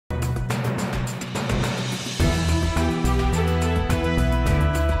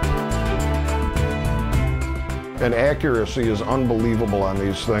and accuracy is unbelievable on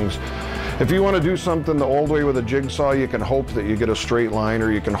these things. If you want to do something the old way with a jigsaw, you can hope that you get a straight line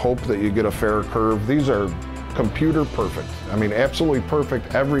or you can hope that you get a fair curve. These are computer perfect. I mean, absolutely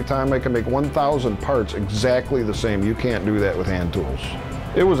perfect every time. I can make 1,000 parts exactly the same. You can't do that with hand tools.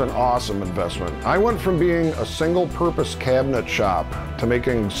 It was an awesome investment. I went from being a single purpose cabinet shop to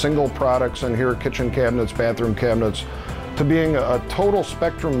making single products in here, kitchen cabinets, bathroom cabinets, to being a total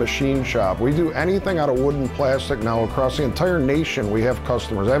spectrum machine shop. We do anything out of wood and plastic now across the entire nation. We have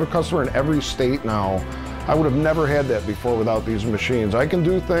customers. I have a customer in every state now. I would have never had that before without these machines. I can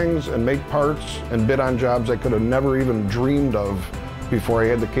do things and make parts and bid on jobs I could have never even dreamed of before I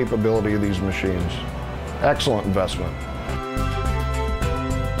had the capability of these machines. Excellent investment.